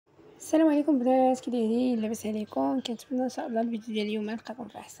السلام عليكم بنات، كي دايرين؟ لاباس عليكم؟ كنتمنى ان شاء الله الفيديو ديال اليوم نلقاكم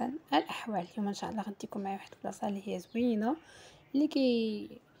في احسن الاحوال. اليوم ان شاء الله غنديكم معايا واحد البلاصه اللي هي زوينه، اللي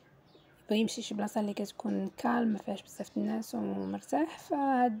بغى يمشي شي بلاصه اللي كتكون كالم ما فيهاش بزاف الناس ومرتاح،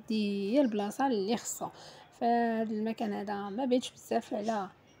 فهادي هي البلاصه اللي خصو. فهاد المكان هذا ما بعيدش بزاف على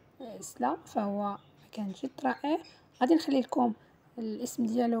سلا، فهو مكان جد رائع. غادي نخلي لكم الاسم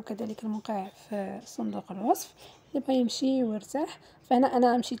ديالو وكذلك الموقع في صندوق الوصف اللي بغى يمشي ويرتاح. فهنا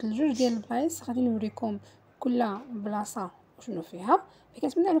انا مشيت لجوج ديال البلايص، غادي نوريكم كل بلاصه وشنو فيها.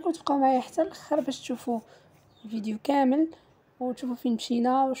 فكنتمنى انكم تبقاو معايا حتى الاخر باش تشوفوا الفيديو كامل وتشوفوا فين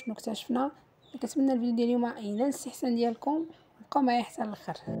مشينا وشنو اكتشفنا. كنتمنى الفيديو ديال اليوم ينال الاستحسان ديالكم، بقاو معايا حتى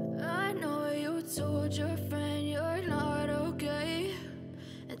الاخر. I know you told your friend you're not okay,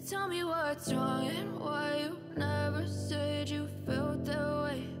 and tell me what's wrong and why you never said you felt that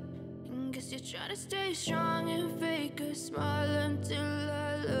way. And guess you're trying to stay strong and fake a smile until I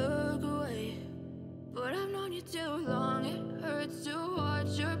look away. But I've known you too long, it hurts to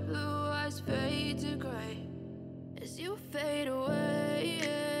watch your blue eyes fade to gray as you fade away,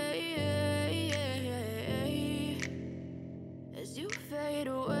 as you fade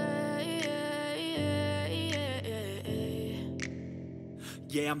away.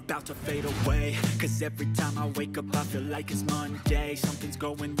 Yeah, I'm about to fade away, 'cause every time I wake up I feel like it's Monday. Something's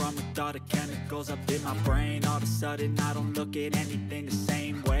going wrong with all the chemicals up in my brain. All of a sudden I don't look at anything the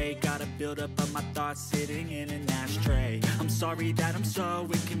same way. Gotta build up of my thoughts sitting in an ashtray. I'm sorry that I'm so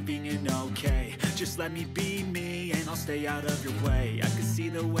inconvenient, okay. Just let me be me and I'll stay out of your way. I can see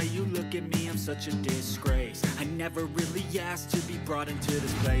the way you look at me, I'm such a disgrace. I never really asked to be brought into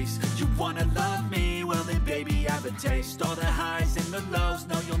this place. You wanna love me? Well then baby I have a taste. All the highs and the lows,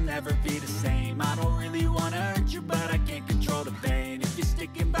 no you'll never be the same. I don't really wanna hurt you but I can't control the pain. If you're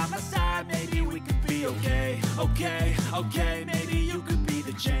sticking by my side maybe we could be okay. Okay, maybe you could be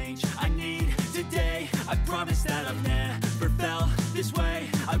the change I need today. I promise that I've never felt this way.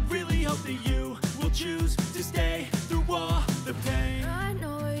 I really hope that you will choose to stay through all the pain. I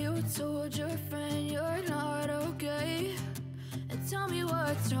know you told your friend you're not okay, and tell me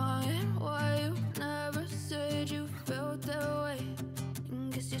what's wrong and why you never said you felt that way. And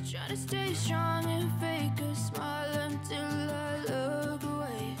guess you're trying to stay strong and fake a smile until I look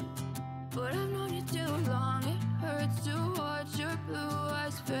away. But I've known you too long, it hurts to watch your blue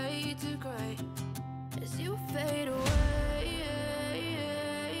eyes fade to gray as you fade away,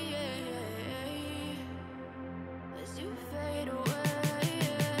 as you fade away,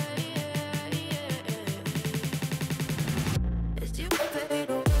 as you fade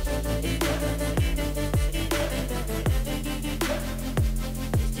away.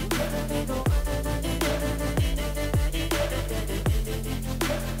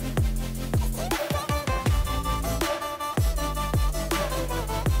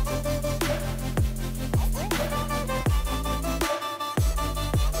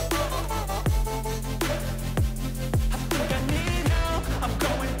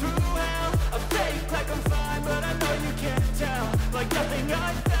 Like nothing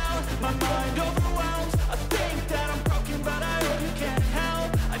I felt, my mind overwhelms. I think that I'm broken but I hope you can't help.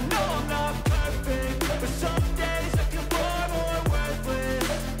 I know I'm not perfect, but some days I feel far more worthless.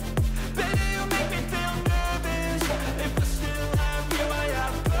 Baby, you make me feel nervous. If I still have you, I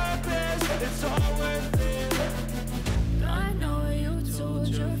have purpose. It's all worth it. I know you told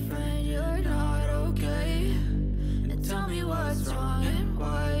your friend you're not okay, and tell me what's wrong and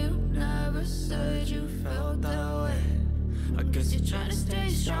why you never said you felt that way. I guess you're trying to stay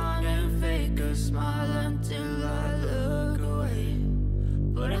strong and fake a smile until I look away.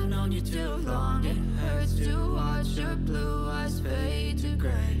 But I've known you too long, it hurts to watch your blue eyes fade to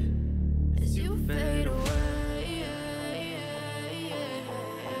gray as you fade away,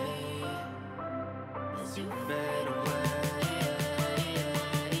 as you fade away,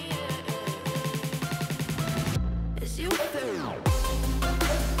 as you fade away.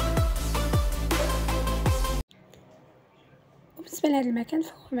 بالنسبه لهذا المكان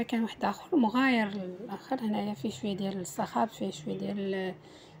فهو مكان واحد اخر مغاير للاخر. هنايا فيه شويه ديال الصخب، فيه شويه ديال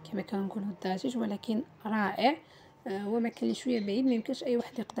كما كنقولوا الضجيج، ولكن رائع. هو مكان اللي شويه بعيد، ما يمكنش اي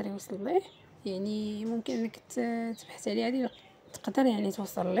واحد يقدر يوصل ليه. يعني ممكن انك تبحث عليه هذه تقدر يعني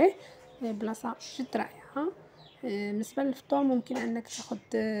توصل ليه. بلاصه جد رائعه. بالنسبه للفطور ممكن انك تاخذ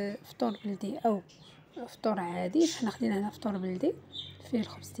فطور بلدي او فطور عادي. حنا خدينا هنا فطور بلدي، فيه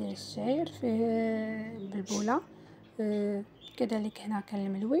الخبز ديال الشعير، فيه بلبوله، كذلك هنا كان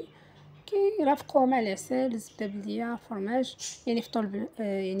الملوي كيرافقوه مع العسل، الزبده بلديه، فرماج. يعني فطور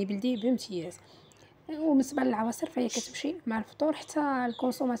يعني بلدي بامتياز. وبالنسبه للعواصر فهي كتمشي مع الفطور، حتى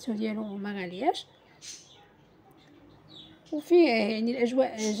الكونسوماسيون ديالو ما غالياش. وفيه يعني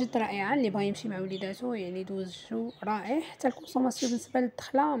الأجواء جد رائعة، اللي بغا يمشي مع وليداتو يعني يدوز جو رائع. حتى الكونسوماسيون بالنسبة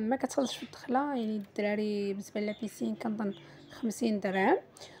للدخلة ما كتخلصش في الدخلة، يعني الدراري بالنسبة لابيسين كنظن 50 درهم،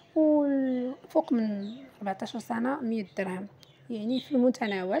 والفوق من 14 سنة 100 درهم، يعني في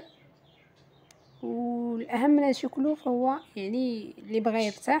المتناول. والأهم من هادشي كلو فهو يعني اللي بغا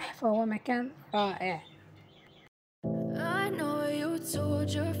يرتاح فهو مكان رائع. I know you told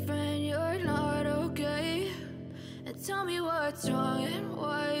your friend you're not okay, and tell me what's wrong and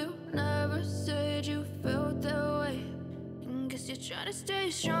why you never said you felt that way. And guess you're trying to stay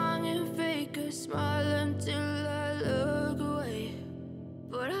strong and fake a smile until I look away.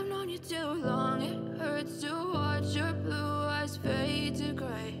 But I've known you too long, it hurts to watch your blue eyes fade to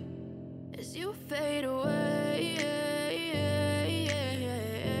gray as you fade away,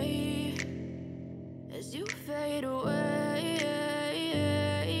 as you fade away.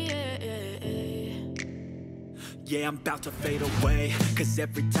 Yeah, I'm about to fade away, 'cause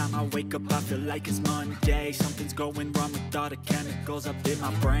every time I wake up I feel like it's Monday. Something's going wrong with all the chemicals up in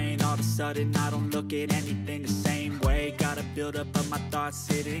my brain. All of a sudden I don't look at anything the same way. Gotta build up of my thoughts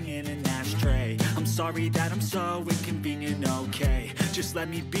sitting in an ashtray. I'm sorry that I'm so inconvenient, okay. Just let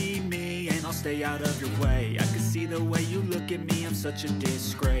me be me and I'll stay out of your way. I can see the way you look at me, I'm such a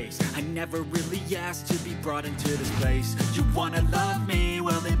disgrace. I never really asked to be brought into this place. You wanna love me?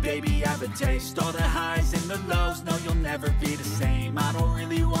 Well then baby I have a taste. All the highs and the lows, no you'll never be the same. I don't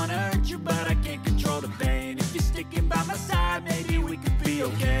really wanna hurt you but I can't control the pain. If you're sticking by my side maybe we could be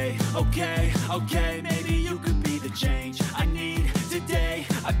okay. Okay, maybe you could be the change I need today.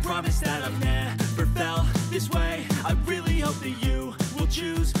 I promise that I've never felt this way. I really hope that you will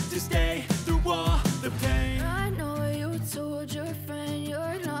choose to stay through all the pain. I know you told your friend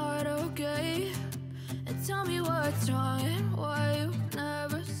you're not okay, and tell me what's wrong and why you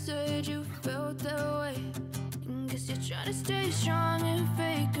never said you felt that way. And guess you're trying to stay strong